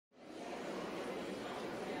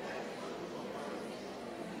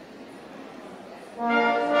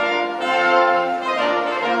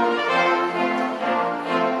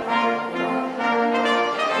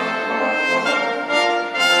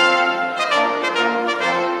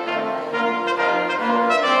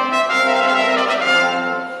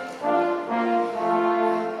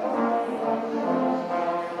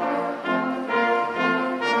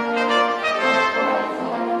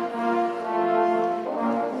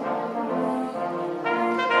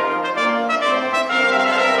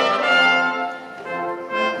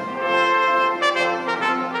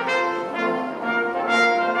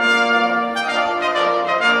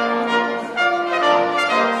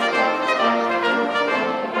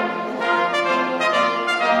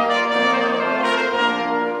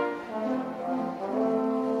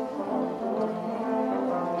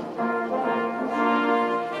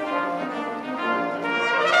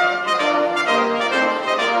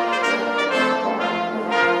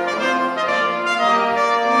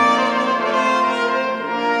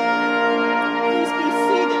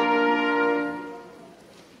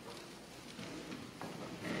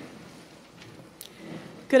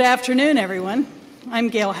Good afternoon, everyone. I'm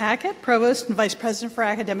Gail Hackett, Provost and Vice President for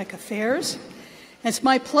Academic Affairs. And it's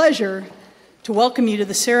my pleasure to welcome you to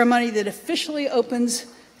the ceremony that officially opens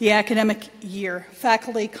the academic year,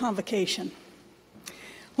 Faculty Convocation.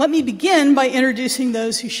 Let me begin by introducing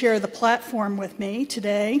those who share the platform with me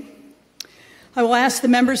today. I will ask the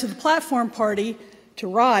members of the platform party to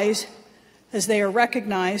rise as they are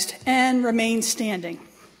recognized and remain standing.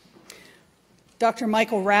 Dr.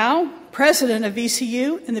 Michael Rao, President of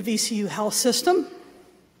VCU and the VCU Health System.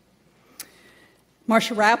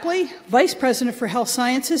 Marcia Rapley, Vice President for Health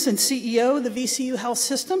Sciences and CEO of the VCU Health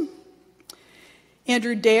System.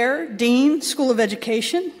 Andrew Dare, Dean, School of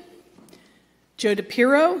Education. Joe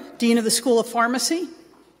DePiro, Dean of the School of Pharmacy.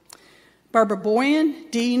 Barbara Boyan,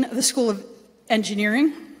 Dean of the School of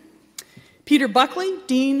Engineering. Peter Buckley,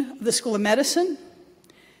 Dean of the School of Medicine.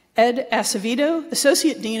 Ed Acevedo,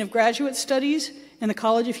 Associate Dean of Graduate Studies in the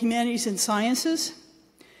College of Humanities and Sciences.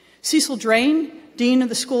 Cecil Drain, Dean of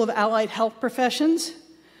the School of Allied Health Professions.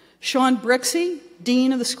 Sean Brixey,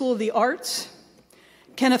 Dean of the School of the Arts.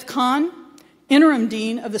 Kenneth Kahn, Interim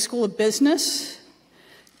Dean of the School of Business.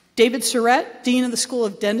 David Surratt, Dean of the School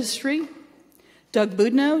of Dentistry. Doug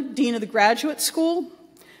Budno, Dean of the Graduate School.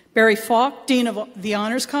 Barry Falk, Dean of the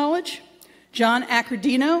Honors College. John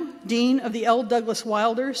Accredino, Dean of the L. Douglas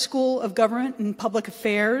Wilder School of Government and Public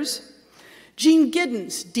Affairs. Jean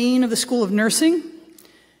Giddens, Dean of the School of Nursing.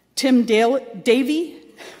 Tim Davey,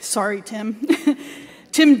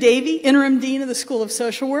 Interim Dean of the School of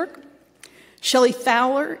Social Work. Shelley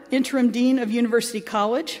Fowler, Interim Dean of University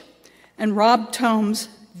College. And Rob Tomes,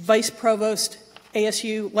 Vice Provost,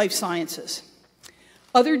 ASU Life Sciences.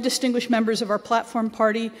 Other distinguished members of our platform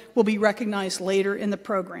party will be recognized later in the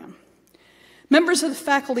program. Members of the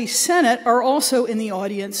Faculty Senate are also in the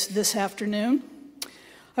audience this afternoon.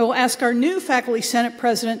 I will ask our new Faculty Senate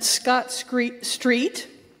President, Scott Street,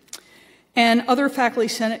 and other Faculty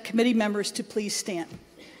Senate committee members to please stand.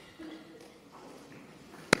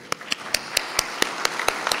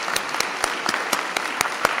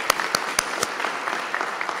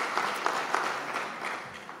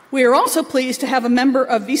 We are also pleased to have a member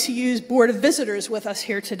of VCU's Board of Visitors with us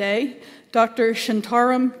here today, Dr.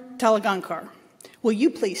 Shantaram Talagankar. Will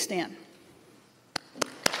you please stand?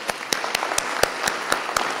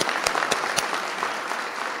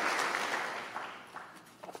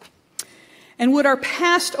 And would our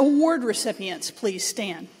past award recipients please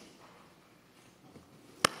stand?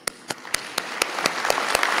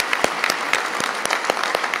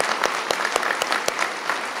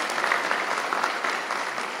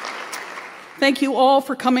 Thank you all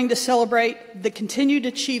for coming to celebrate the continued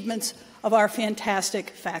achievements of our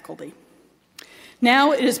fantastic faculty.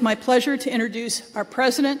 Now it is my pleasure to introduce our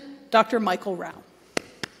president, Dr. Michael Rao.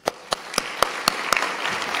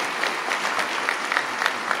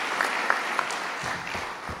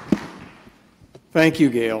 Thank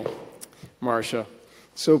you, Gail, Marcia.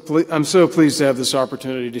 I'm so pleased to have this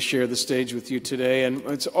opportunity to share the stage with you today, and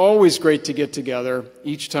it's always great to get together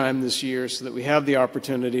each time this year so that we have the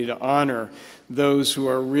opportunity to honor those who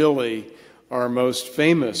are really our most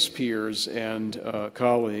famous peers and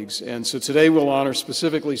colleagues. And so today we'll honor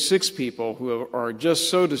specifically 6 people who are just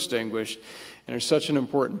so distinguished and are such an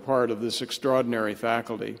important part of this extraordinary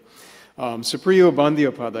faculty. Supriyo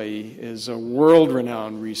Bandyopadhyay is a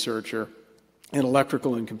world-renowned researcher in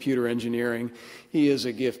electrical and computer engineering. He is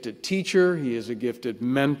a gifted teacher, he is a gifted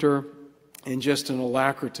mentor, and just an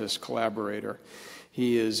alacritous collaborator.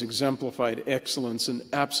 He has exemplified excellence in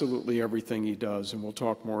absolutely everything he does, and we'll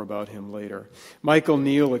talk more about him later. Michael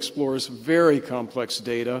Neal explores very complex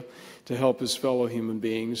data to help his fellow human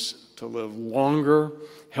beings to live longer,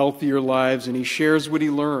 healthier lives, and he shares what he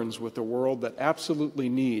learns with a world that absolutely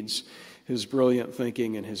needs his brilliant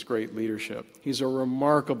thinking and his great leadership. He's a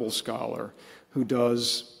remarkable scholar who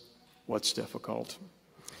does what's difficult.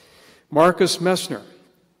 Marcus Messner,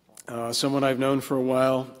 someone I've known for a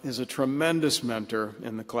while, is a tremendous mentor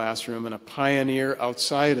in the classroom and a pioneer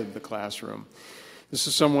outside of the classroom. This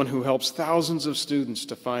is someone who helps thousands of students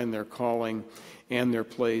to find their calling and their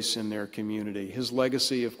place in their community. His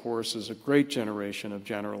legacy, of course, is a great generation of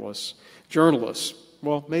journalists,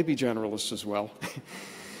 well, maybe generalists as well,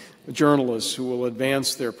 journalists who will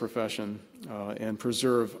advance their profession and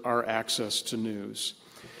preserve our access to news.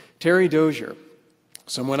 Terry Dozier,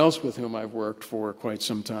 someone else with whom I've worked for quite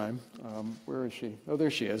some time. Where is she? Oh,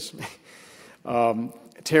 there she is.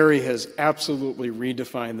 Terry has absolutely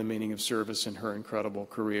redefined the meaning of service in her incredible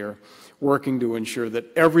career, working to ensure that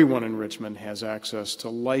everyone in Richmond has access to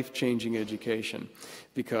life-changing education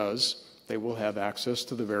because they will have access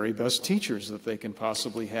to the very best teachers that they can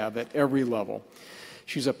possibly have at every level.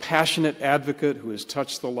 She's a passionate advocate who has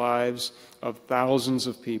touched the lives of thousands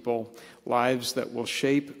of people, lives that will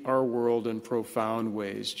shape our world in profound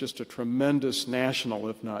ways. Just a tremendous national,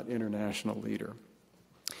 if not international, leader.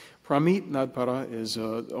 Pramit Nadpara is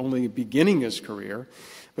only beginning his career,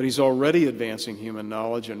 but he's already advancing human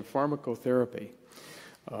knowledge in pharmacotherapy.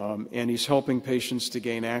 And he's helping patients to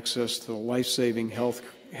gain access to the life-saving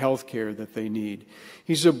health care that they need.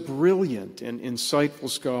 He's a brilliant and insightful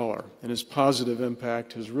scholar, and his positive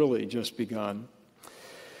impact has really just begun.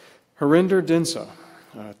 Harinder Dinsa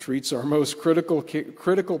treats our most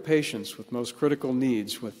critical patients with most critical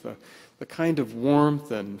needs with the kind of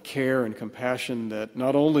warmth and care and compassion that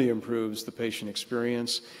not only improves the patient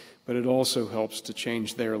experience, but it also helps to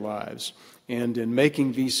change their lives. And in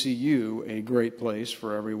making VCU a great place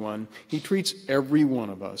for everyone, he treats every one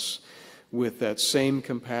of us with that same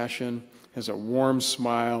compassion, has a warm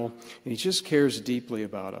smile, and he just cares deeply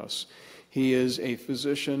about us. He is a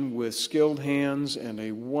physician with skilled hands and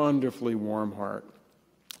a wonderfully warm heart.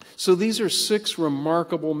 So these are 6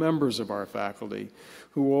 remarkable members of our faculty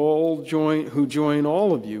who join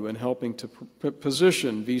all of you in helping to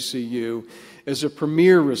position VCU as a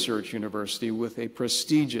premier research university with a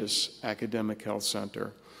prestigious academic health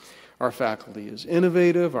center. Our faculty is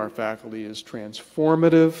innovative, our faculty is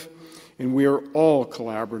transformative, and we are all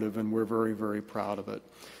collaborative, and we're very, very proud of it.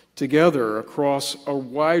 Together, across a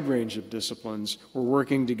wide range of disciplines, we're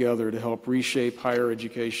working together to help reshape higher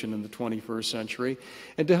education in the 21st century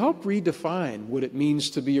and to help redefine what it means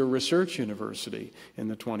to be a research university in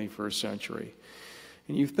the 21st century.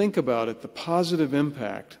 And you think about it, the positive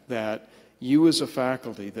impact that you as a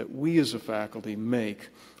faculty, that we as a faculty make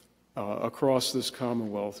across this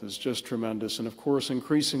Commonwealth is just tremendous, and of course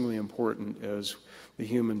increasingly important as the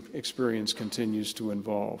human experience continues to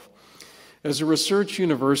evolve. As a research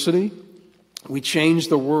university, we change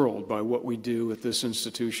the world by what we do at this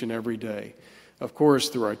institution every day. Of course,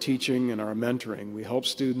 through our teaching and our mentoring, we help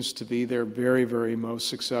students to be their very, very most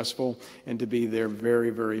successful and to be their very,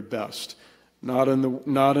 very best. Not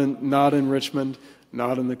in Richmond,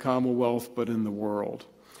 not in the Commonwealth, but in the world.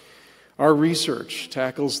 Our research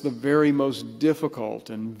tackles the very most difficult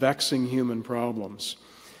and vexing human problems,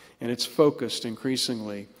 and it's focused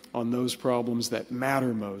increasingly on those problems that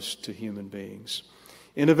matter most to human beings.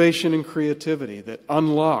 Innovation and creativity that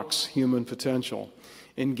unlocks human potential.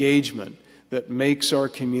 Engagement that makes our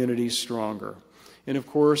communities stronger. And of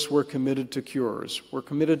course, we're committed to cures. We're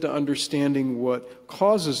committed to understanding what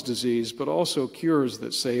causes disease, but also cures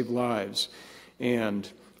that save lives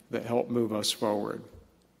and that help move us forward.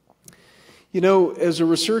 You know, as a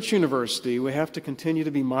research university, we have to continue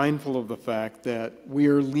to be mindful of the fact that we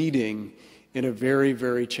are leading in a very,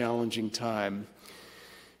 very challenging time.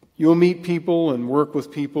 You'll meet people and work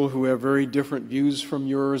with people who have very different views from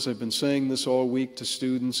yours. I've been saying this all week to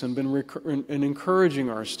students and been encouraging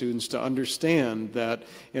our students to understand that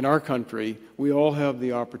in our country, we all have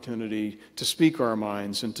the opportunity to speak our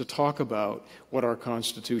minds and to talk about what our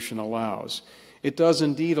Constitution allows. It does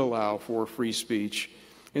indeed allow for free speech.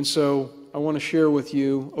 And so I want to share with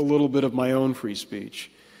you a little bit of my own free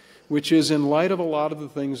speech, which is in light of a lot of the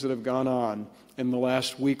things that have gone on in the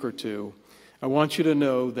last week or two, I want you to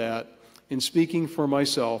know that in speaking for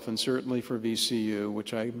myself and certainly for VCU,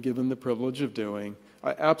 which I'm given the privilege of doing,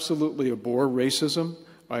 I absolutely abhor racism,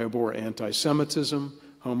 I abhor anti-Semitism,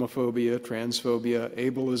 homophobia, transphobia,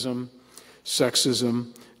 ableism,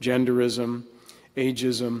 sexism, genderism,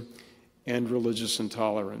 ageism, and religious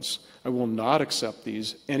intolerance. I will not accept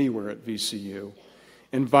these anywhere at VCU.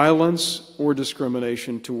 And violence or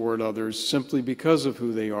discrimination toward others simply because of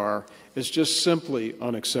who they are is just simply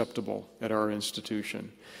unacceptable at our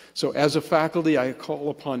institution. So as a faculty, I call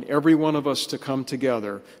upon every one of us to come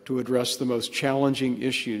together to address the most challenging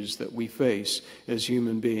issues that we face as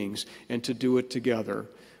human beings and to do it together.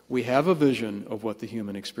 We have a vision of what the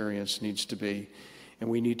human experience needs to be, and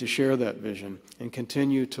we need to share that vision and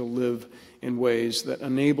continue to live in ways that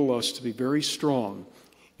enable us to be very strong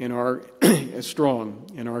in our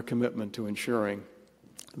commitment to ensuring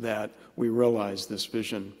that we realize this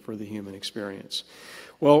vision for the human experience.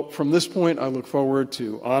 Well, from this point, I look forward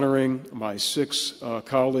to honoring my 6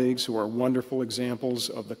 colleagues who are wonderful examples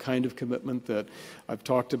of the kind of commitment that I've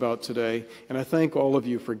talked about today, and I thank all of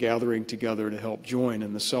you for gathering together to help join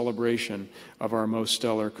in the celebration of our most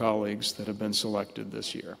stellar colleagues that have been selected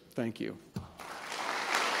this year. Thank you.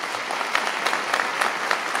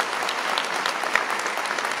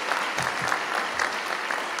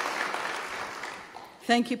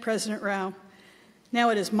 Thank you, President Rao. Now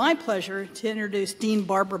it is my pleasure to introduce Dean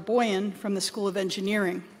Barbara Boyan from the School of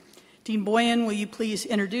Engineering. Dean Boyan, will you please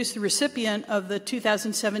introduce the recipient of the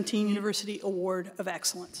 2017 University Award of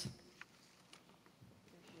Excellence?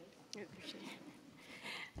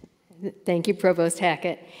 Thank you, Provost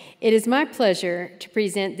Hackett. It is my pleasure to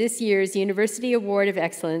present this year's University Award of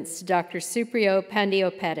Excellence to Dr. Supriyo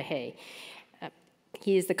Pandyopadhyay.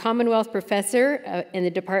 He is the Commonwealth Professor in the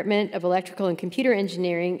Department of Electrical and Computer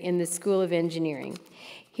Engineering in the School of Engineering.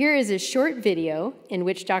 Here is a short video in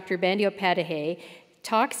which Dr. Pandyopadhyay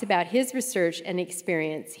talks about his research and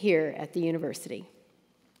experience here at the university.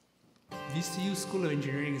 VCU School of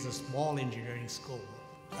Engineering is a small engineering school.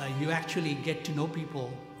 You actually get to know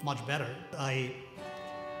people much better. I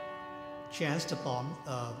chanced upon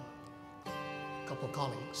a couple of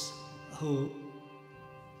colleagues who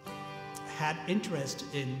had interest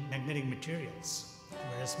in magnetic materials,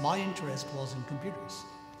 whereas my interest was in computers.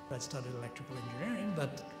 I studied electrical engineering,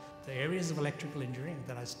 but the areas of electrical engineering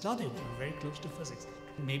that I studied were very close to physics.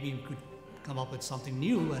 Maybe we could come up with something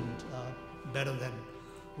new and better than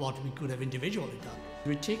what we could have individually done.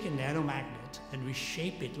 We take a nanomagnet and we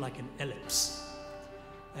shape it like an ellipse.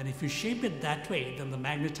 And if you shape it that way, then the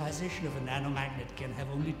magnetization of a nanomagnet can have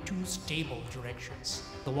only two stable directions.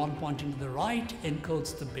 The one pointing to the right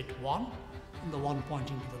encodes the bit 1, and the one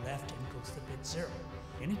pointing to the left encodes the bit 0.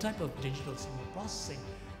 Any type of digital signal processing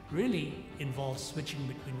really involves switching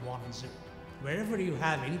between 1 and 0. Wherever you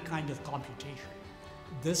have any kind of computation,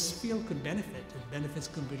 this field could benefit. It benefits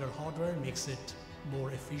computer hardware, makes it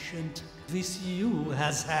more efficient. VCU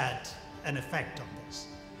has had an effect on this,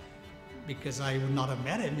 because I would not have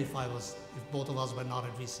met him if both of us were not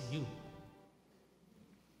at VCU.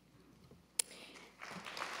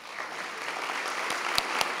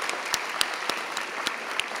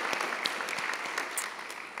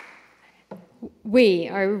 We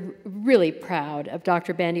are really proud of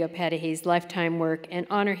Dr. Pandyopadhyay's lifetime work and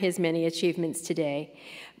honor his many achievements today.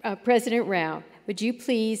 President Rao, would you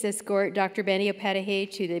please escort Dr.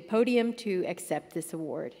 Pandyopadhyay to the podium to accept this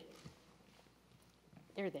award?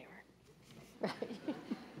 There they are.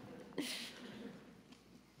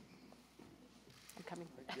 I'm coming.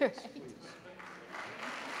 Yes, right. please.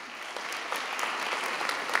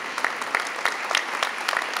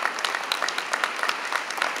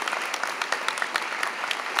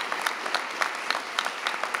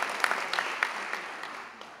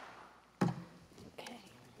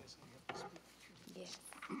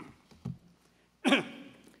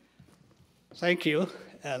 Thank you.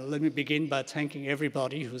 Let me begin by thanking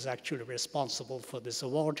everybody who's actually responsible for this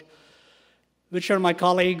award, which are my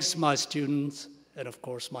colleagues, my students, and of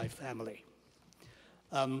course my family.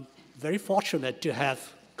 I'm very fortunate to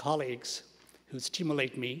have colleagues who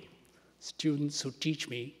stimulate me, students who teach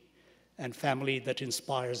me, and family that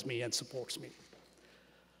inspires me and supports me.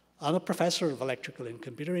 I'm a professor of electrical and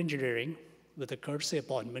computer engineering with a courtesy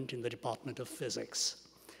appointment in the Department of Physics.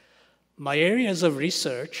 My areas of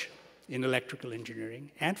research in electrical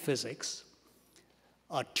engineering and physics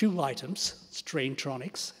are two items,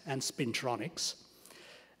 straintronics and spintronics.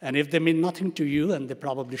 And if they mean nothing to you, and they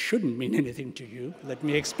probably shouldn't mean anything to you, let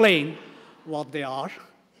me explain what they are.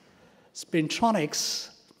 Spintronics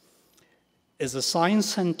is the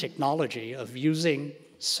science and technology of using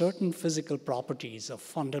certain physical properties of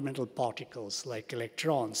fundamental particles like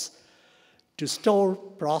electrons to store,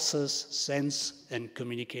 process, sense, and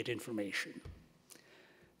communicate information.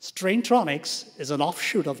 Straintronics is an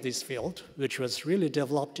offshoot of this field, which was really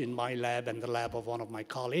developed in my lab and the lab of one of my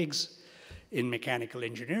colleagues in mechanical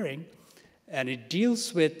engineering, and it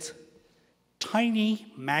deals with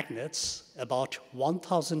tiny magnets about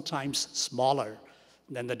 1,000 times smaller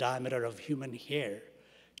than the diameter of human hair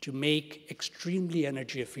to make extremely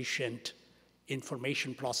energy efficient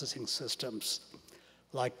information processing systems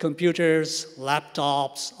like computers,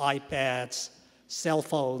 laptops, iPads, cell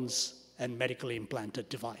phones, and medically implanted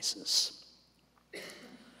devices.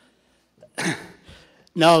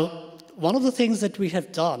 Now, one of the things that we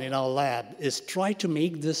have done in our lab is try to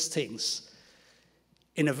make these things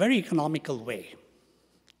in a very economical way.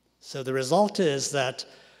 So the result is that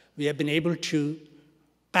we have been able to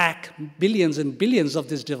pack billions and billions of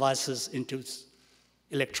these devices into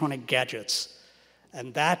electronic gadgets,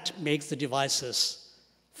 and that makes the devices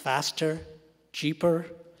faster, cheaper,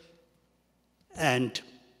 and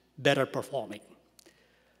better performing.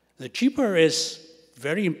 The cheaper is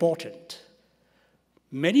very important.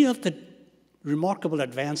 Many of the remarkable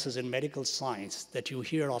advances in medical science that you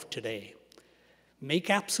hear of today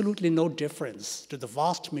make absolutely no difference to the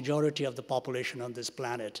vast majority of the population on this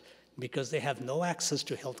planet because they have no access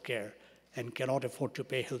to healthcare and cannot afford to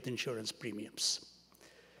pay health insurance premiums.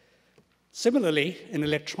 Similarly, an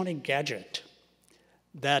electronic gadget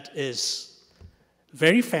that is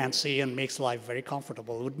very fancy and makes life very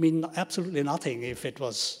comfortable. It would mean absolutely nothing if it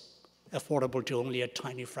was affordable to only a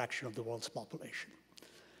tiny fraction of the world's population.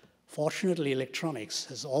 Fortunately, electronics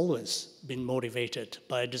has always been motivated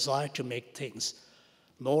by a desire to make things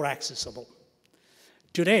more accessible.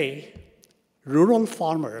 Today, rural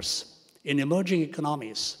farmers in emerging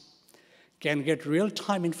economies can get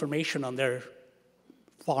real-time information on their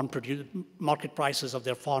market prices of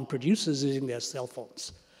their farm producers using their cell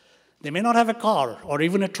phones. They may not have a car or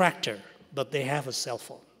even a tractor, but they have a cell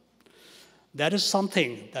phone. That is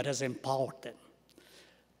something that has empowered them.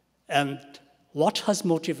 And what has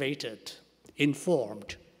motivated,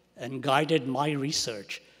 informed, and guided my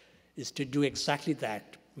research is to do exactly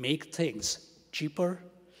that, make things cheaper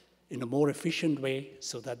in a more efficient way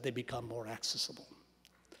so that they become more accessible.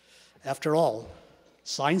 After all,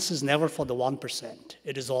 science is never for the 1%.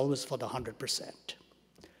 It is always for the 100%.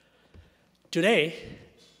 Today,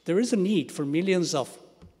 there is a need for millions of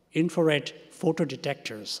infrared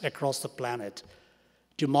photodetectors across the planet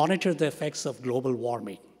to monitor the effects of global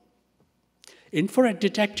warming. Infrared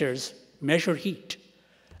detectors measure heat,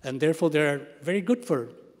 and therefore they're very good for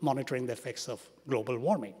monitoring the effects of global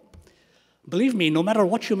warming. Believe me, no matter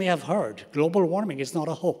what you may have heard, global warming is not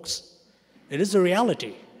a hoax. It is a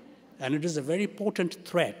reality, and it is a very potent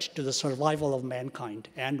threat to the survival of mankind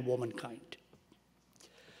and womankind.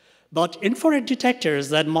 But infrared detectors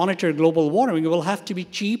that monitor global warming will have to be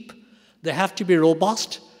cheap, they have to be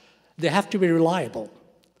robust, they have to be reliable.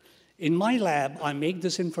 In my lab, I make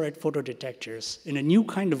these infrared photodetectors in a new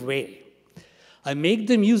kind of way. I make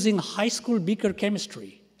them using high school beaker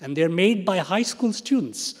chemistry, and they're made by high school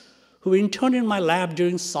students who intern in my lab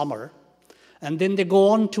during summer, and then they go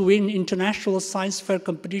on to win international science fair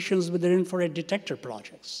competitions with their infrared detector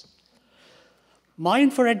projects. My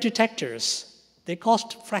infrared detectors, they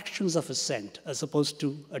cost fractions of a cent as opposed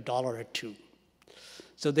to $1 or $2.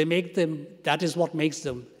 So they make them, that is what makes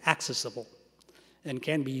them accessible and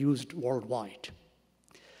can be used worldwide.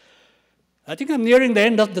 I think I'm nearing the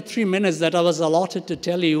end of the 3 minutes that I was allotted to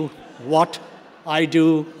tell you what I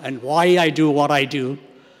do and why I do what I do.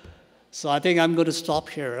 So I think I'm going to stop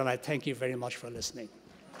here, and I thank you very much for listening.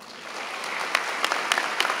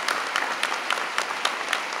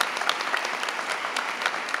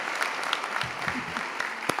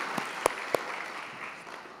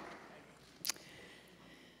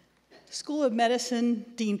 School of Medicine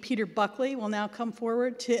Dean Peter Buckley will now come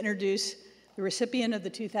forward to introduce the recipient of the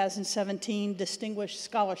 2017 Distinguished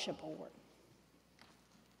Scholarship Award.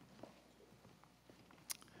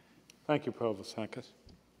 Thank you, Provost Hackett.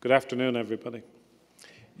 Good afternoon, everybody.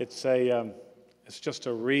 It's just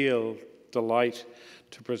a real delight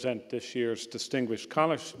to present this year's Distinguished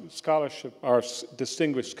Scholarship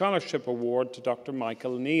Award to Dr.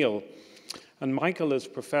 Michael Neal. And Michael is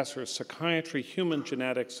Professor of Psychiatry, Human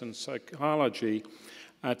Genetics and Psychology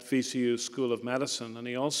at VCU School of Medicine, and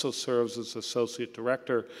he also serves as Associate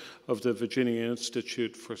Director of the Virginia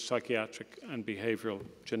Institute for Psychiatric and Behavioral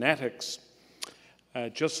Genetics.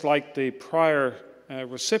 Just like the prior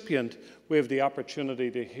recipient, we have the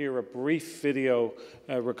opportunity to hear a brief video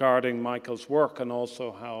regarding Michael's work and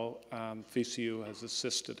also how VCU has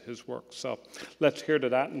assisted his work. So let's hear to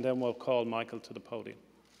that, and then we'll call Michael to the podium.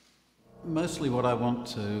 Mostly what I want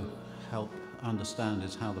to help understand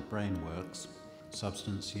is how the brain works,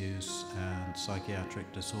 substance use and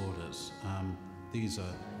psychiatric disorders. These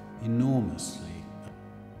are enormously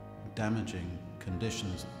damaging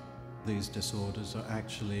conditions. These disorders are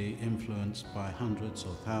actually influenced by hundreds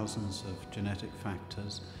or thousands of genetic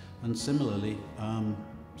factors, and similarly,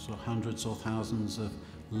 sort of hundreds or thousands of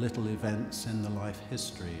little events in the life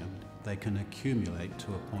history, and they can accumulate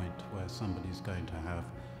to a point where somebody's going to have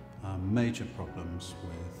major problems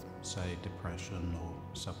with, say, depression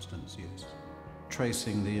or substance use.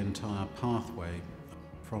 Tracing the entire pathway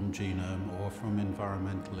from genome or from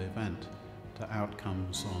environmental event to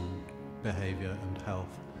outcomes on behavior and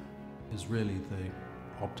health is really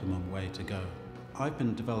the optimum way to go. I've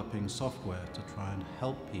been developing software to try and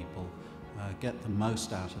help people get the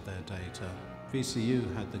most out of their data.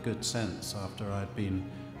 VCU had the good sense, after I'd been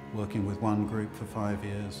working with one group for 5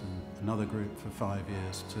 years and another group for 5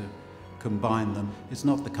 years, to combine them. It's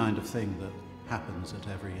not the kind of thing that happens at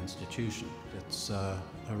every institution. It's a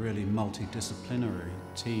really multidisciplinary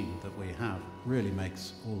team that we have. Really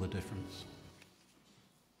makes all the difference.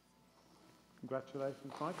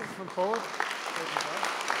 Congratulations, Michael. Come forward.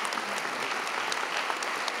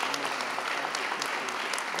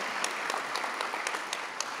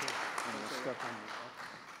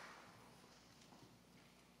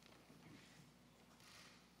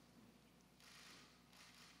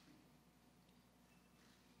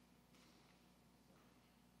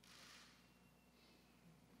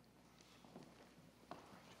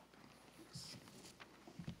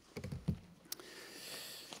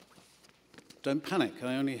 Don't panic,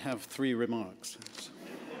 I only have 3 remarks.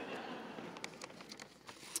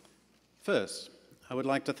 First, I would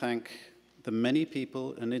like to thank the many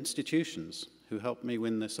people and institutions who helped me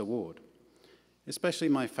win this award, especially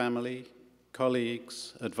my family,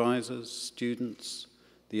 colleagues, advisors, students,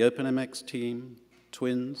 the OpenMX team,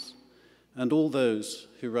 twins, and all those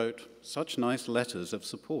who wrote such nice letters of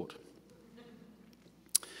support.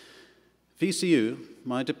 VCU,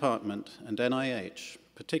 my department, and NIH,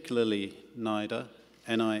 particularly NIDA,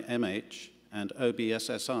 NIMH, and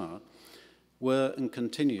OBSSR, were and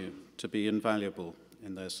continue to be invaluable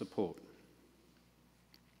in their support.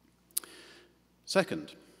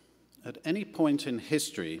 Second, at any point in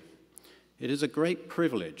history, it is a great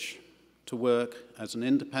privilege to work as an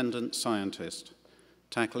independent scientist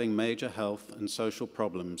tackling major health and social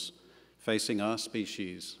problems facing our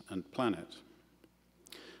species and planet.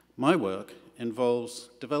 My work involves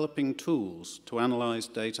developing tools to analyze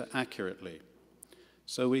data accurately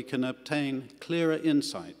so we can obtain clearer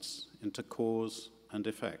insights into cause and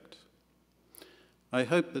effect. I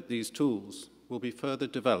hope that these tools will be further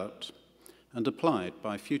developed and applied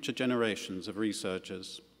by future generations of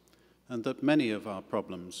researchers, and that many of our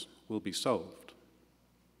problems will be solved.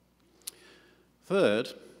 Third,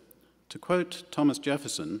 to quote Thomas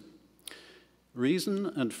Jefferson, reason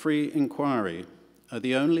and free inquiry are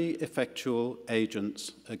the only effectual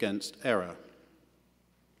agents against error.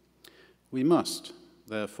 We must,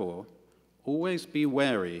 therefore, always be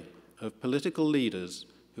wary of political leaders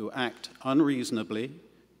who act unreasonably,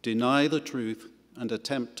 deny the truth, and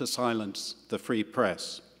attempt to silence the free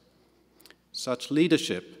press. Such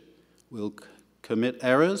leadership will commit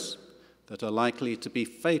errors that are likely to be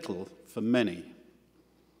fatal for many.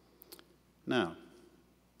 Now,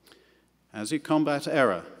 as you combat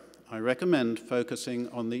error, I recommend focusing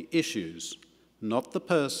on the issues, not the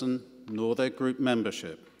person nor their group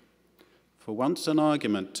membership. For once an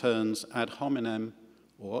argument turns ad hominem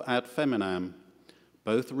or ad feminam,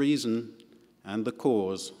 both reason and the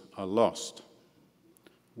cause are lost.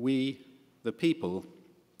 We, the people,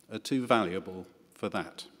 are too valuable for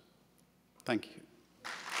that. Thank you.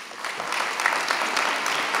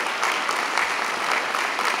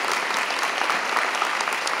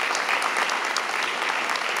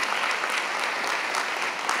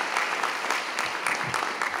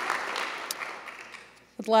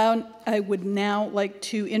 I would now like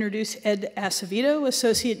to introduce Ed Acevedo,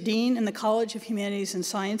 Associate Dean in the College of Humanities and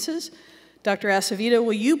Sciences. Dr. Acevedo,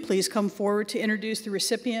 will you please come forward to introduce the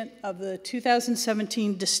recipient of the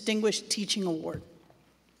 2017 Distinguished Teaching Award?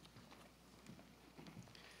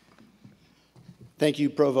 Thank you,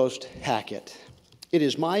 Provost Hackett. It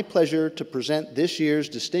is my pleasure to present this year's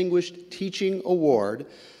Distinguished Teaching Award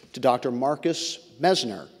to Dr. Marcus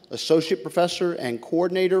Mesner, Associate Professor and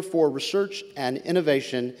Coordinator for Research and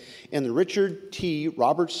Innovation in the Richard T.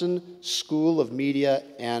 Robertson School of Media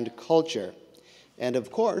and Culture. And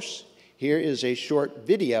of course, here is a short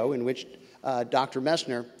video in which Dr.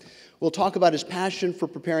 Mesner will talk about his passion for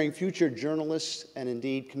preparing future journalists and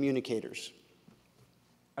indeed communicators.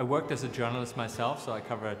 I worked as a journalist myself, so I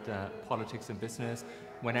covered politics and business.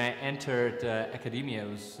 When I entered academia,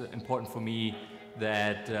 it was important for me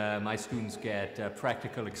that my students get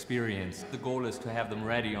practical experience. The goal is to have them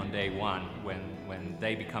ready on day one when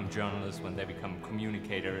they become journalists, when they become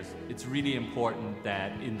communicators. It's really important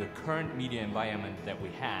that in the current media environment that we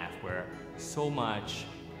have, where so much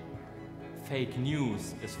fake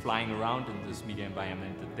news is flying around in this media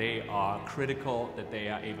environment, that they are critical, that they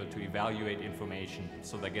are able to evaluate information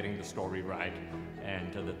so they're getting the story right,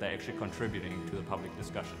 and that they're actually contributing to the public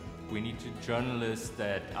discussion. We need journalists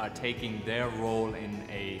that are taking their role in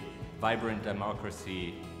a vibrant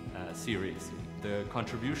democracy seriously. The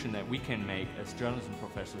contribution that we can make as journalism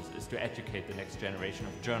professors is to educate the next generation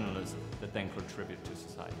of journalists that then contribute to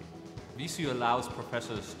society. VCU allows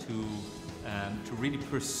professors to really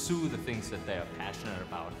pursue the things that they are passionate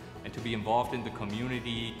about and to be involved in the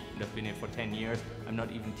community. I've been here for 10 years. I'm not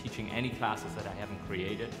even teaching any classes that I haven't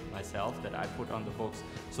created myself, that I put on the books.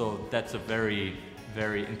 So that's a very,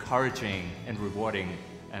 very encouraging and rewarding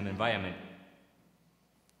environment.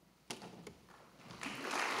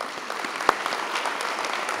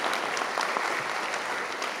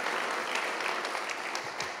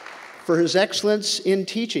 For his excellence in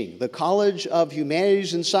teaching, the College of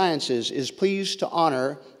Humanities and Sciences is pleased to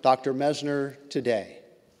honor Dr. Mesner today.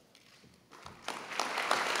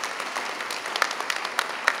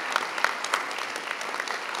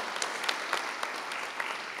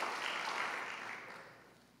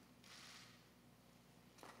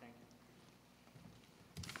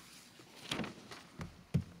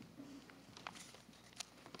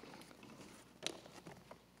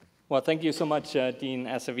 Well, thank you so much, Dean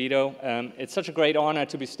Acevedo. It's such a great honor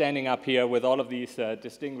to be standing up here with all of these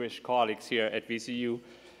distinguished colleagues here at VCU.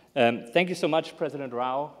 Thank you so much, President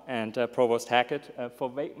Rao and Provost Hackett, for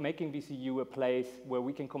making VCU a place where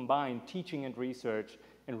we can combine teaching and research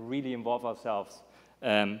and really involve ourselves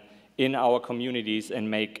in our communities and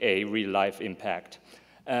make a real-life impact.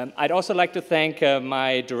 I'd also like to thank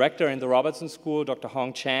my director in the Robertson School, Dr.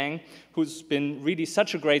 Hong Chang, who's been really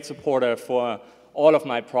such a great supporter for all of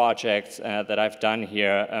my projects that I've done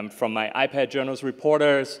here, from my iPad Journals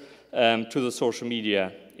reporters to the Social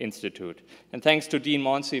Media Institute. And thanks to Dean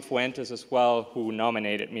Monsifuentes as well, who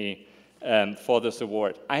nominated me for this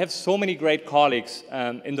award. I have so many great colleagues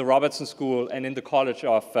in the Robertson School and in the College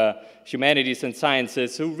of Humanities and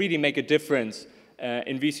Sciences who really make a difference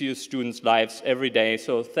in VCU students' lives every day.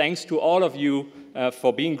 So thanks to all of you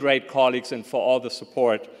for being great colleagues and for all the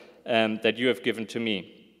support that you have given to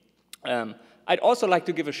me. I'd also like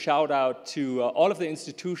to give a shout out to all of the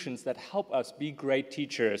institutions that help us be great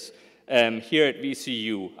teachers here at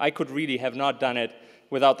VCU. I could really have not done it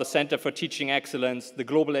without the Center for Teaching Excellence, the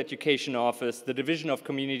Global Education Office, the Division of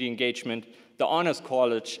Community Engagement, the Honors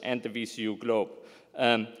College, and the VCU Globe.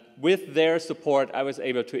 With their support, I was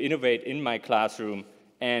able to innovate in my classroom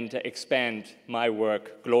and expand my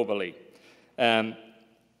work globally.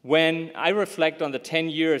 When I reflect on the 10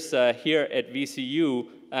 years here at VCU,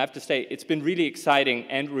 I have to say it's been really exciting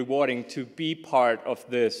and rewarding to be part of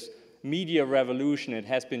this media revolution. It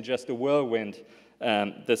has been just a whirlwind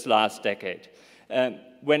this last decade.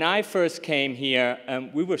 When I first came here,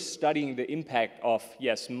 we were studying the impact of,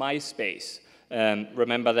 yes, MySpace.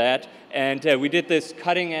 Remember that? And we did this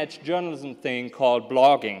cutting-edge journalism thing called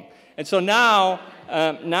blogging. And so now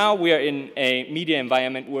we are in a media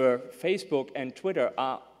environment where Facebook and Twitter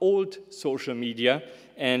are old social media,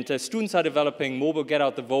 and students are developing mobile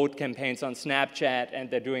get-out-the-vote campaigns on Snapchat, and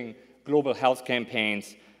they're doing global health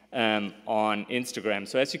campaigns on Instagram.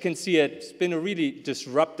 So as you can see, it's been a really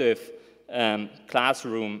disruptive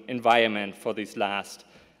classroom environment for these last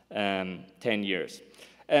 10 years.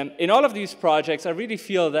 In all of these projects, I really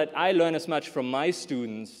feel that I learn as much from my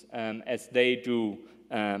students as they do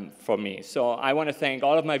for me. So I want to thank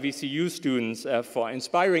all of my VCU students for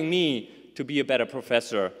inspiring me to be a better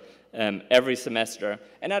professor every semester.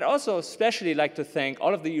 And I'd also especially like to thank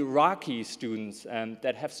all of the Iraqi students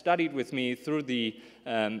that have studied with me through the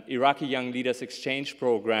Iraqi Young Leaders Exchange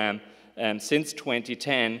Program since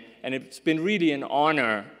 2010. And it's been really an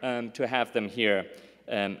honor to have them here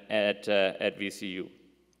at VCU.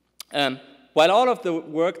 While all of the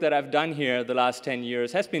work that I've done here the last 10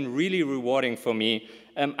 years has been really rewarding for me,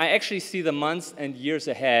 I actually see the months and years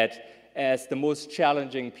ahead as the most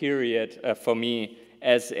challenging period for me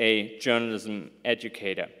as a journalism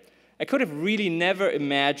educator. I could have really never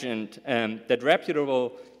imagined that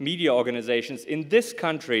reputable media organizations in this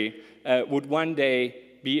country would one day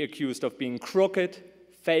be accused of being crooked,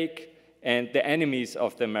 fake, and the enemies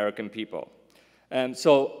of the American people.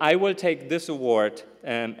 So I will take this award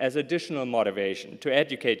as additional motivation to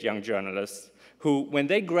educate young journalists who, when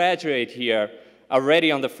they graduate here, are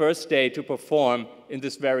ready on the first day to perform in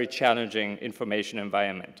this very challenging information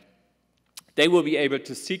environment. They will be able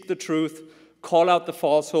to seek the truth, call out the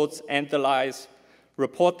falsehoods and the lies,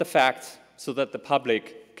 report the facts so that the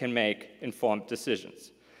public can make informed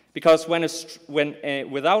decisions. Because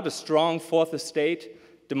without a strong fourth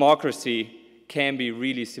estate, democracy can be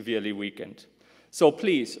really severely weakened. So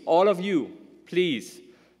please, all of you, please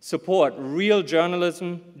support real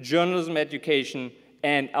journalism, journalism education,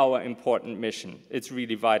 and our important mission. It's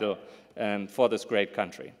really vital for this great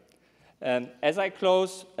country. As I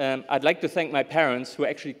close, I'd like to thank my parents who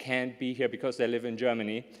actually can't be here because they live in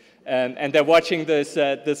Germany. And they're watching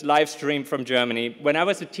this live stream from Germany. When I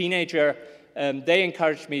was a teenager, they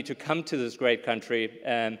encouraged me to come to this great country,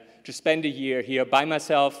 to spend a year here by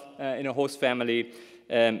myself in a host family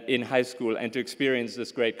in high school and to experience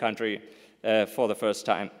this great country for the first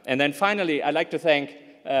time. And then finally, I'd like to thank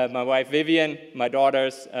my wife Vivian, my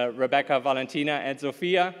daughters Rebecca, Valentina, and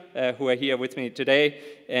Sophia, who are here with me today.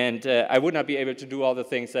 And I would not be able to do all the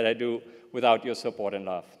things that I do without your support and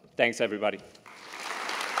love. Thanks, everybody.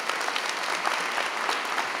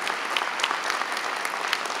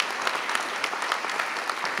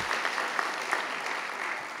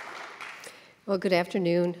 Well, good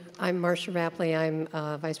afternoon. I'm Marcia Rapley. I'm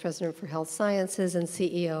Vice President for Health Sciences and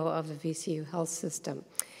CEO of the VCU Health System.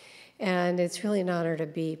 And it's really an honor to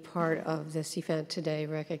be part of this event today,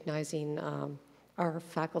 recognizing our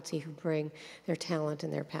faculty who bring their talent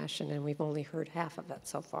and their passion, and we've only heard half of it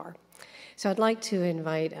so far. So I'd like to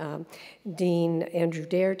invite Dean Andrew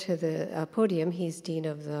Dare to the podium. He's Dean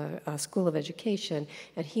of the School of Education,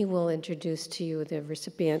 and he will introduce to you the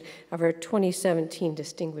recipient of our 2017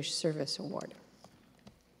 Distinguished Service Award.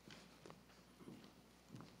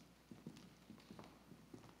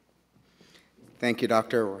 Thank you,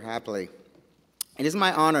 Dr. Rapley. It is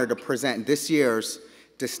my honor to present this year's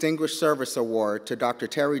Distinguished Service Award to Dr.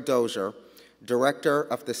 Terry Dozier, Director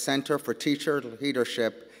of the Center for Teacher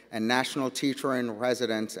Leadership and National Teacher in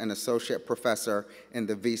Residence and Associate Professor in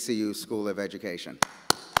the VCU School of Education.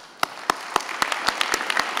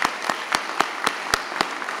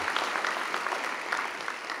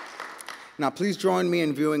 Now, please join me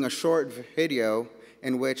in viewing a short video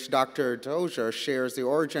in which Dr. Dozier shares the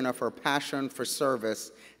origin of her passion for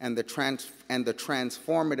service and the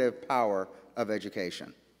transformative power of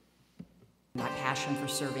education. My passion for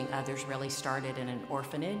serving others really started in an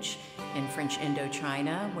orphanage in French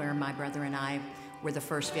Indochina, where my brother and I were the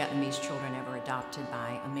first Vietnamese children ever adopted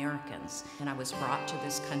by Americans. And I was brought to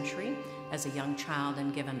this country as a young child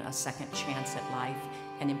and given a second chance at life,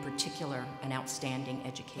 and in particular, an outstanding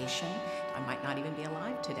education. I might not even be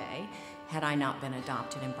alive today had I not been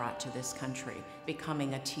adopted and brought to this country.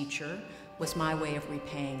 Becoming a teacher was my way of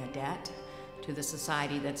repaying a debt to the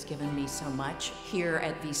society that's given me so much. Here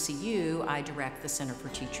at VCU, I direct the Center for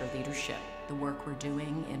Teacher Leadership. The work we're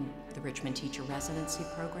doing in the Richmond Teacher Residency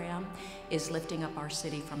Program is lifting up our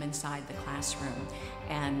city from inside the classroom,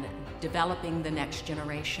 and developing the next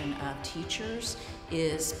generation of teachers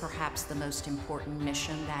is perhaps the most important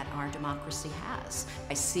mission that our democracy has.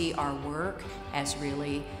 I see our work as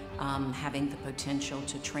really having the potential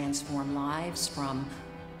to transform lives from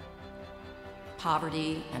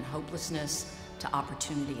poverty and hopelessness to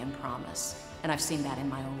opportunity and promise. And I've seen that in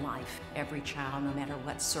my own life. Every child, no matter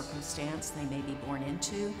what circumstance they may be born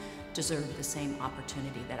into, deserve the same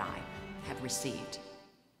opportunity that I have received.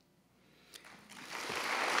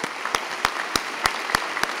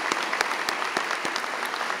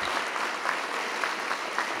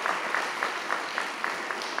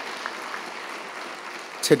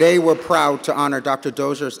 Today, we're proud to honor Dr.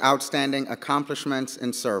 Dozier's outstanding accomplishments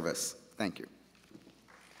in service. Thank you.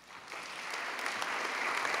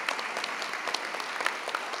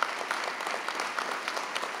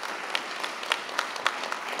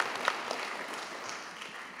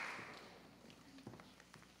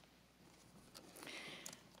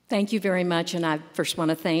 Thank you very much, and I first want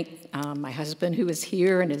to thank my husband, who is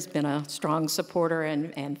here and has been a strong supporter,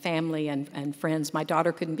 and family and friends. My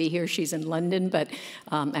daughter couldn't be here. She's in London, but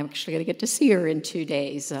I'm actually going to get to see her in 2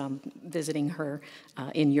 days, visiting her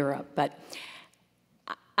in Europe. But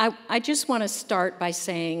I just want to start by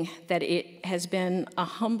saying that it has been a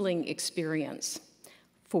humbling experience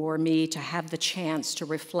for me to have the chance to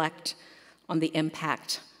reflect on the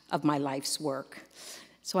impact of my life's work.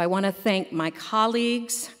 So I want to thank my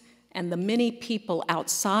colleagues and the many people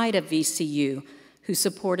outside of VCU who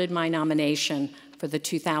supported my nomination for the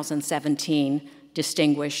 2017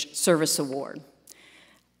 Distinguished Service Award.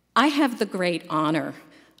 I have the great honor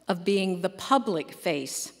of being the public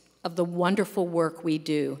face of the wonderful work we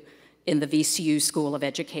do in the VCU School of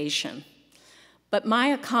Education. But my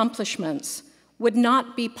accomplishments would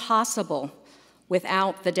not be possible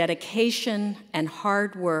without the dedication and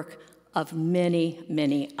hard work of many,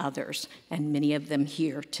 many others, and many of them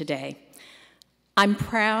here today. I'm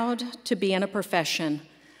proud to be in a profession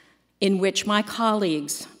in which my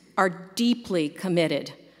colleagues are deeply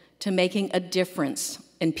committed to making a difference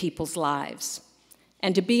in people's lives,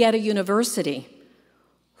 and to be at a university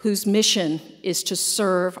whose mission is to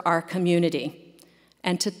serve our community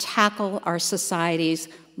and to tackle our society's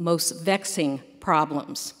most vexing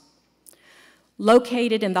problems.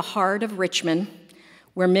 Located in the heart of Richmond,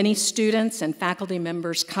 where many students and faculty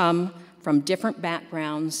members come from different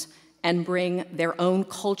backgrounds and bring their own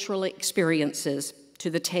cultural experiences to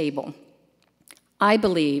the table, I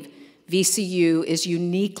believe VCU is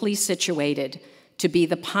uniquely situated to be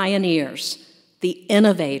the pioneers, the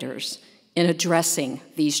innovators in addressing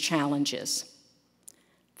these challenges.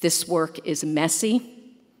 This work is messy,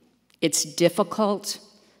 it's difficult,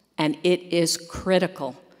 and it is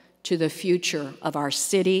critical to the future of our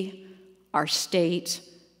city, our state,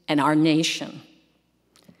 and our nation.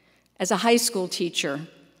 As a high school teacher,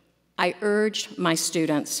 I urged my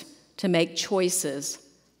students to make choices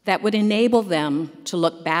that would enable them to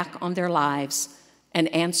look back on their lives and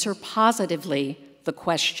answer positively the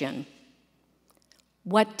question,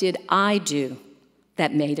 what did I do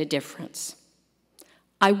that made a difference?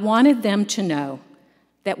 I wanted them to know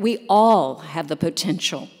that we all have the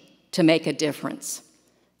potential to make a difference.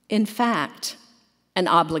 In fact, an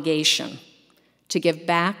obligation to give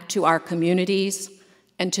back to our communities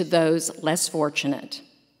and to those less fortunate.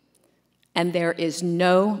 And there is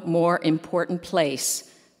no more important place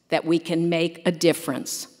that we can make a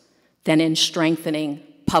difference than in strengthening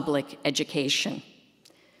public education.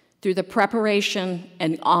 Through the preparation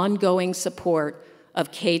and ongoing support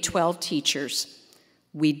of K-12 teachers,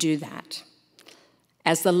 we do that.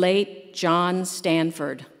 As the late John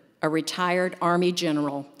Stanford, a retired Army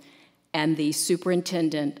general and the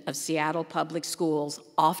superintendent of Seattle Public Schools,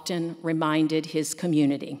 often reminded his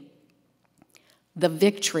community, the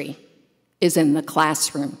victory is in the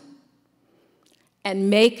classroom. And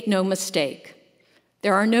make no mistake,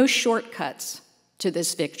 there are no shortcuts to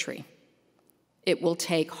this victory. It will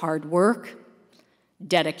take hard work,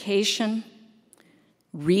 dedication,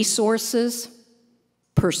 resources,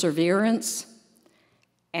 perseverance,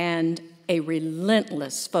 and a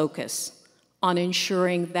relentless focus on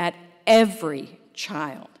ensuring that every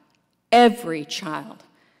child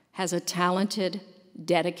has a talented,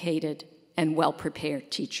 dedicated, and well-prepared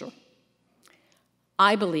teacher.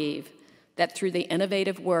 I believe that through the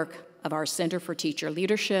innovative work of our Center for Teacher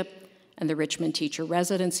Leadership and the Richmond Teacher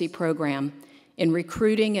Residency Program in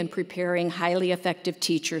recruiting and preparing highly effective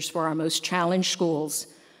teachers for our most challenged schools,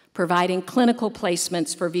 providing clinical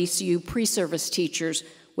placements for VCU pre-service teachers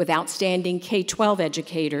with outstanding K-12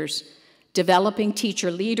 educators, developing teacher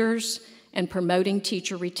leaders, and promoting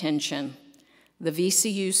teacher retention, the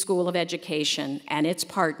VCU School of Education and its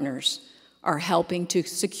partners are helping to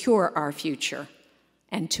secure our future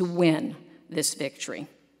and to win this victory.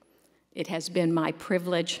 It has been my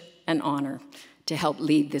privilege and honor to help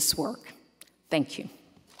lead this work. Thank you.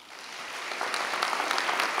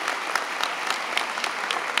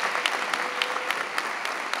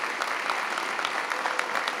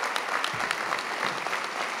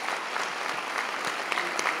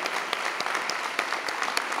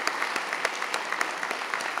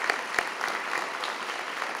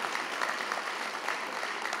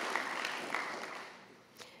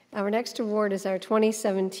 Our next award is our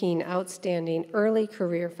 2017 Outstanding Early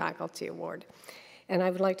Career Faculty Award. And I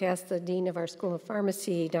would like to ask the Dean of our School of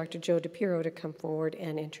Pharmacy, Dr. Joe DePiro, to come forward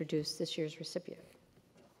and introduce this year's recipient.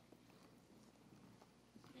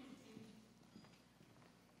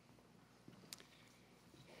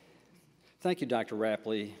 Thank you, Dr.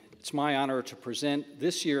 Rapley. It's my honor to present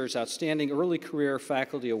this year's Outstanding Early Career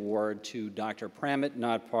Faculty Award to Dr. Pramit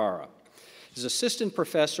Nadpara. He's assistant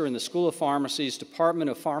professor in the School of Pharmacy's Department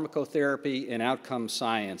of Pharmacotherapy and Outcome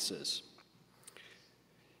Sciences.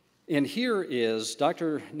 And here is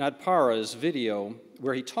Dr. Nadpara's video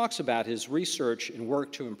where he talks about his research and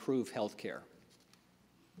work to improve healthcare.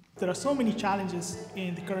 There are so many challenges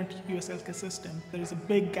in the current U.S. healthcare system. There is a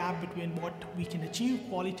big gap between what we can achieve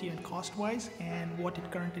quality and cost-wise and what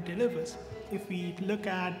it currently delivers. If we look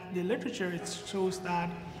at the literature, it shows that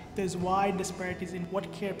there's wide disparities in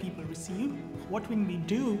what care people receive. What can we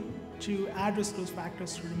do to address those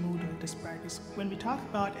factors to remove those disparities? When we talk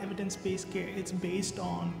about evidence-based care, it's based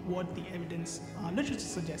on what the evidence literature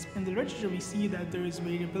suggests. In the literature, we see that there is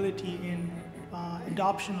variability in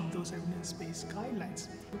adoption of those evidence-based guidelines.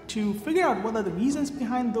 To figure out what are the reasons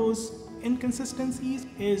behind those inconsistencies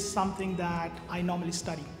is something that I normally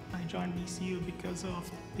study. I joined VCU because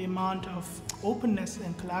of the amount of openness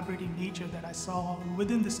and collaborative nature that I saw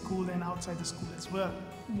within the school and outside the school as well.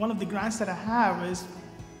 One of the grants that I have is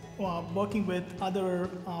working with other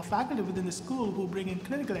faculty within the school who bring in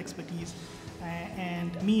clinical expertise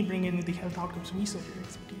and me bringing in the health outcomes research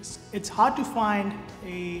expertise. It's hard to find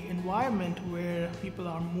an environment where people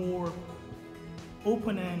are more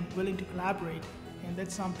open and willing to collaborate, and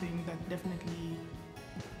that's something that definitely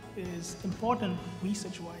is important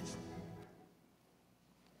research-wise.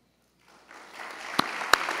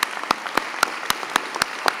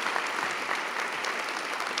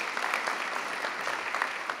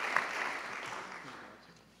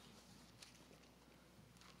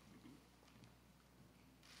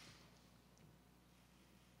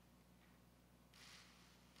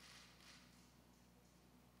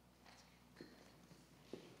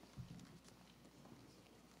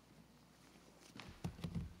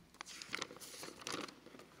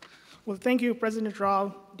 Well, thank you, President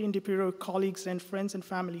Rao, Dean DePiro, colleagues, and friends and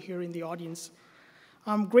family here in the audience.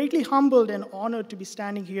 I'm greatly humbled and honored to be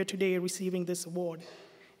standing here today receiving this award.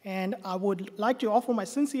 And I would like to offer my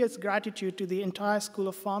sincerest gratitude to the entire School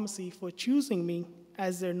of Pharmacy for choosing me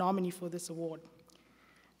as their nominee for this award.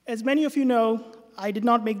 As many of you know, I did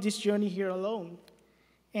not make this journey here alone.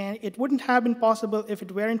 And it wouldn't have been possible if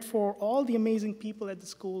it weren't for all the amazing people at the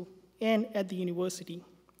school and at the university.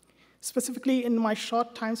 Specifically, in my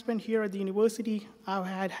short time spent here at the university,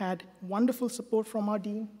 I've had wonderful support from our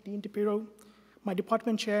dean, Dean DePiro, my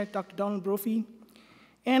department chair, Dr. Donald Brophy,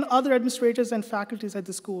 and other administrators and faculties at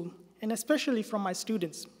the school, and especially from my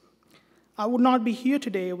students. I would not be here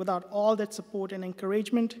today without all that support and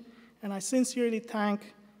encouragement, and I sincerely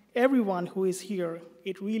thank everyone who is here.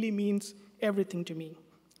 It really means everything to me.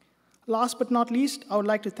 Last but not least, I would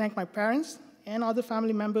like to thank my parents and other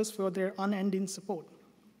family members for their unending support.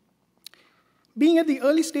 Being at the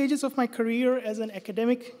early stages of my career as an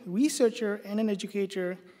academic researcher and an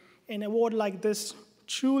educator, an award like this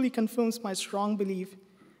truly confirms my strong belief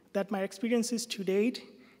that my experiences to date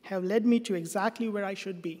have led me to exactly where I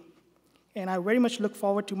should be. And I very much look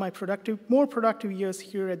forward to my more productive years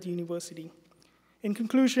here at the university. In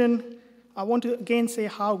conclusion, I want to again say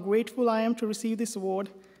how grateful I am to receive this award,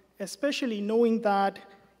 especially knowing that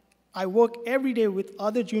I work every day with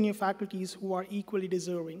other junior faculties who are equally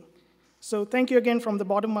deserving. So thank you again from the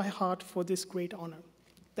bottom of my heart for this great honor.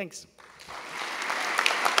 Thanks.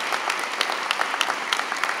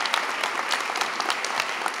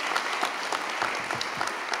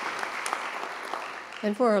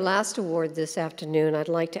 And for our last award this afternoon, I'd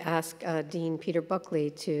like to ask Dean Peter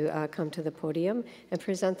Buckley to come to the podium and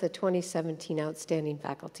present the 2017 Outstanding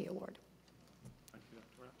Faculty Award.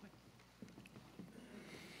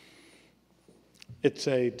 It's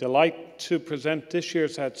a delight to present this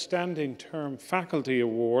year's Outstanding Term Faculty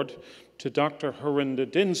Award to Dr. Harinder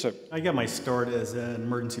Dinser. I got my start as an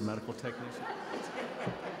emergency medical technician.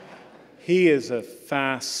 He is a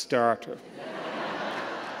fast starter.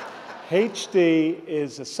 HD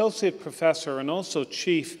is Associate Professor and also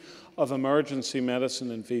Chief of Emergency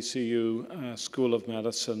Medicine in VCU School of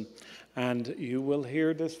Medicine. And you will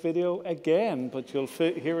hear this video again, but you'll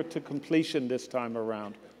hear it to completion this time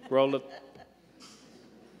around. Roll it.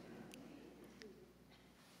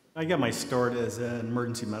 I got my start as an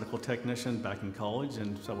emergency medical technician back in college,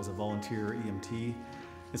 and so I was a volunteer EMT.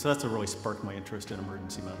 And so that's what really sparked my interest in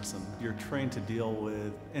emergency medicine. You're trained to deal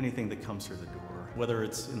with anything that comes through the door, whether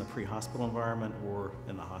it's in the pre-hospital environment or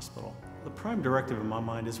in the hospital. The prime directive in my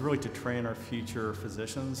mind is really to train our future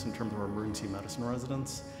physicians in terms of our emergency medicine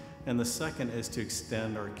residents. And the second is to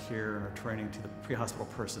extend our care and our training to the pre-hospital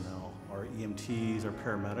personnel, our EMTs, our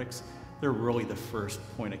paramedics. They're really the first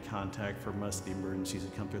point of contact for most of the emergencies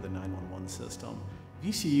that come through the 911 system.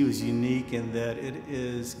 VCU is unique in that it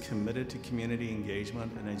is committed to community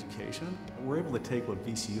engagement and education. We're able to take what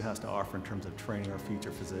VCU has to offer in terms of training our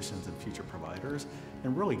future physicians and future providers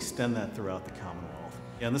and really extend that throughout the Commonwealth.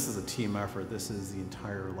 And this is a team effort. This is the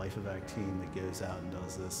entire Life Evac team that goes out and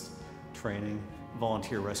does this training.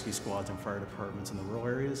 Volunteer rescue squads and fire departments in the rural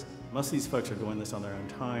areas. Most of these folks are doing this on their own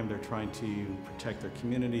time. They're trying to protect their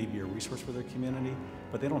community, be a resource for their community,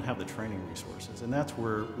 but they don't have the training resources. And that's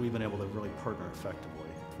where we've been able to really partner effectively.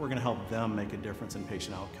 We're going to help them make a difference in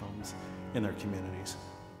patient outcomes in their communities.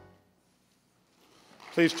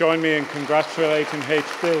 Please join me in congratulating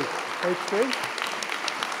HD. HD?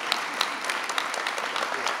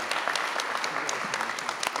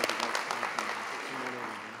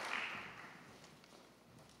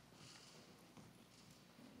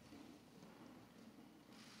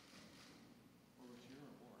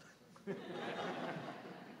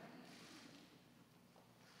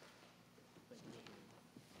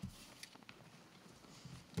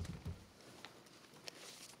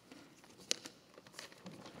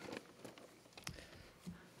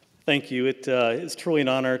 Thank you. It is truly an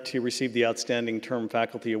honor to receive the Outstanding Term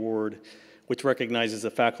Faculty Award, which recognizes a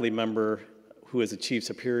faculty member who has achieved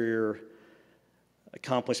superior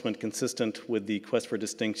accomplishment consistent with the quest for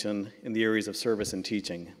distinction in the areas of service and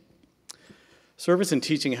teaching. Service and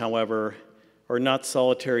teaching, however, are not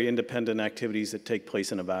solitary independent activities that take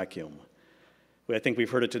place in a vacuum. I think we've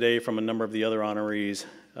heard it today from a number of the other honorees.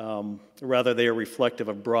 Rather, they are reflective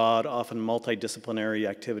of broad, often multidisciplinary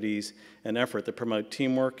activities and effort that promote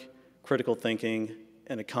teamwork, critical thinking,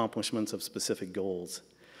 and accomplishments of specific goals.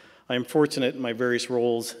 I am fortunate in my various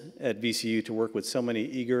roles at VCU to work with so many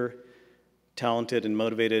eager, talented, and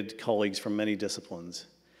motivated colleagues from many disciplines.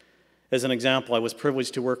 As an example, I was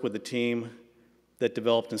privileged to work with the team that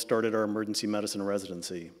developed and started our emergency medicine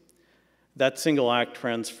residency. That single act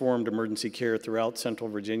transformed emergency care throughout Central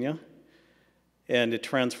Virginia, and it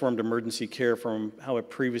transformed emergency care from how it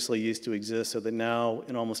previously used to exist so that now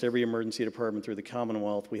in almost every emergency department through the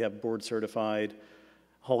Commonwealth, we have board-certified,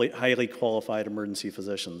 highly qualified emergency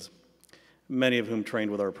physicians, many of whom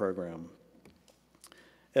trained with our program.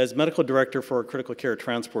 As medical director for our critical care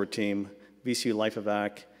transport team, VCU Life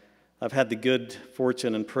Evac, I've had the good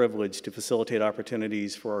fortune and privilege to facilitate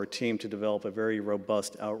opportunities for our team to develop a very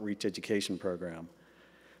robust outreach education program.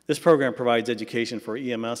 This program provides education for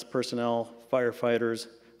EMS personnel, firefighters,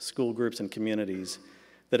 school groups, and communities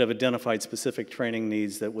that have identified specific training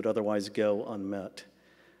needs that would otherwise go unmet.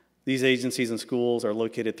 These agencies and schools are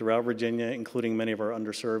located throughout Virginia, including many of our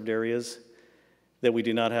underserved areas that they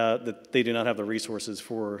do not have the resources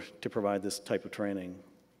to provide this type of training.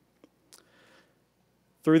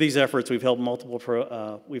 Through these efforts, we've helped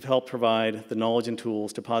provide the knowledge and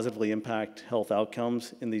tools to positively impact health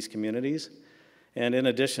outcomes in these communities. And in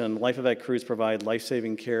addition, Life Evac crews provide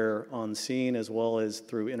life-saving care on scene as well as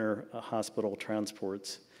through inter-hospital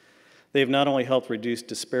transports. They have not only helped reduce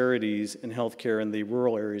disparities in healthcare in the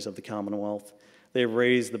rural areas of the Commonwealth, they have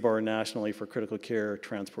raised the bar nationally for critical care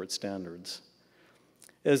transport standards.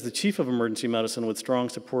 As the Chief of Emergency Medicine with strong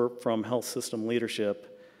support from health system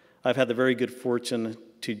leadership, I've had the very good fortune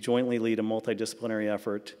to jointly lead a multidisciplinary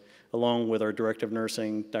effort along with our Director of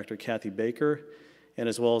Nursing, Dr. Kathy Baker, and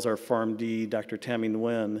as well as our PharmD, Dr. Tammy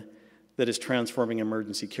Nguyen, that is transforming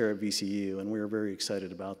emergency care at VCU, and we are very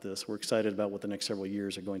excited about this. We're excited about what the next several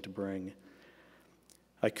years are going to bring.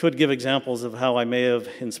 I could give examples of how I may have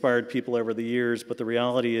inspired people over the years, but the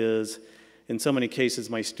reality is, in so many cases,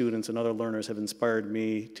 my students and other learners have inspired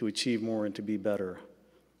me to achieve more and to be better.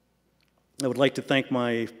 I would like to thank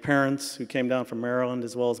my parents who came down from Maryland,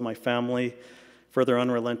 as well as my family, for their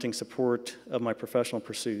unrelenting support of my professional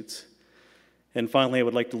pursuits. And finally, I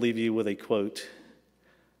would like to leave you with a quote.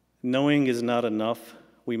 Knowing is not enough,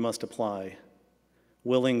 we must apply.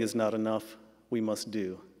 Willing is not enough, we must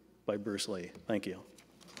do. By Bruce Lee. Thank you.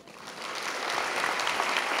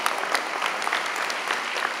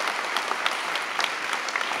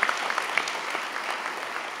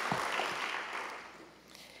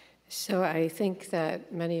 So I think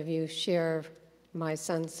that many of you share my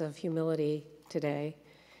sense of humility today,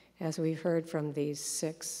 as we've heard from these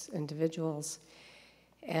 6 individuals,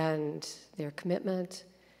 and their commitment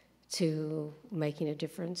to making a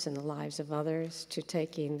difference in the lives of others, to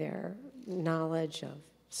taking their knowledge of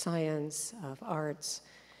science, of arts,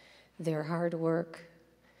 their hard work,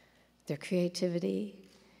 their creativity,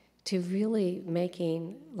 to really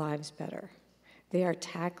making lives better. They are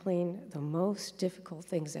tackling the most difficult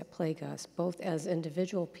things that plague us, both as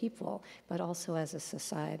individual people, but also as a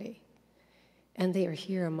society. And they are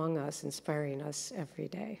here among us, inspiring us every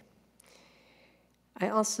day. I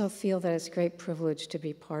also feel that it's a great privilege to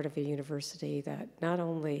be part of a university that not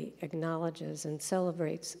only acknowledges and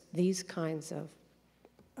celebrates these kinds of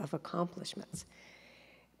accomplishments,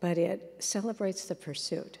 but it celebrates the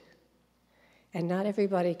pursuit. And not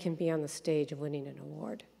everybody can be on the stage winning an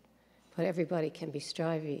award, but everybody can be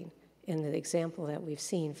striving in the example that we've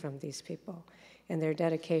seen from these people and their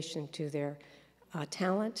dedication to their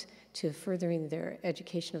talent, to furthering their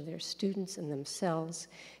education of their students and themselves,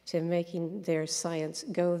 to making their science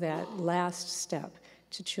go that last step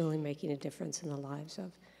to truly making a difference in the lives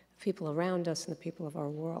of people around us and the people of our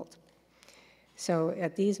world. So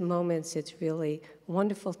at these moments, it's really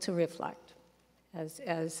wonderful to reflect, as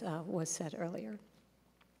was said earlier,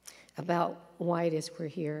 about why it is we're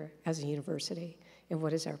here as a university and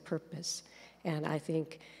what is our purpose. And I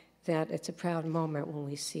think that it's a proud moment when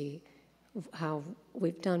we see how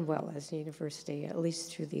we've done well as a university, at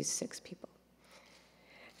least through these 6 people.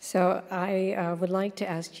 So I would like to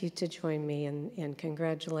ask you to join me in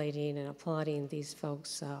congratulating and applauding these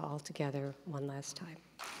folks all together one last time.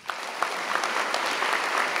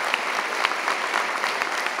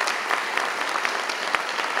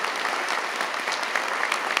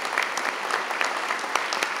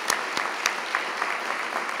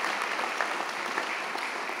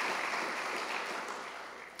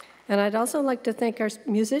 And I'd also like to thank our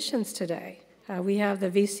musicians today. We have the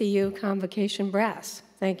VCU Convocation Brass.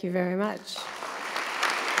 Thank you very much.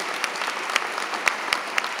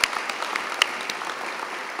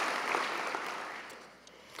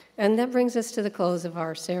 And that brings us to the close of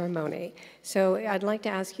our ceremony. So I'd like to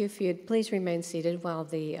ask you if you'd please remain seated while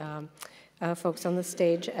the folks on the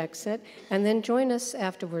stage exit, and then join us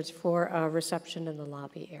afterwards for a reception in the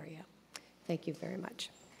lobby area. Thank you very much.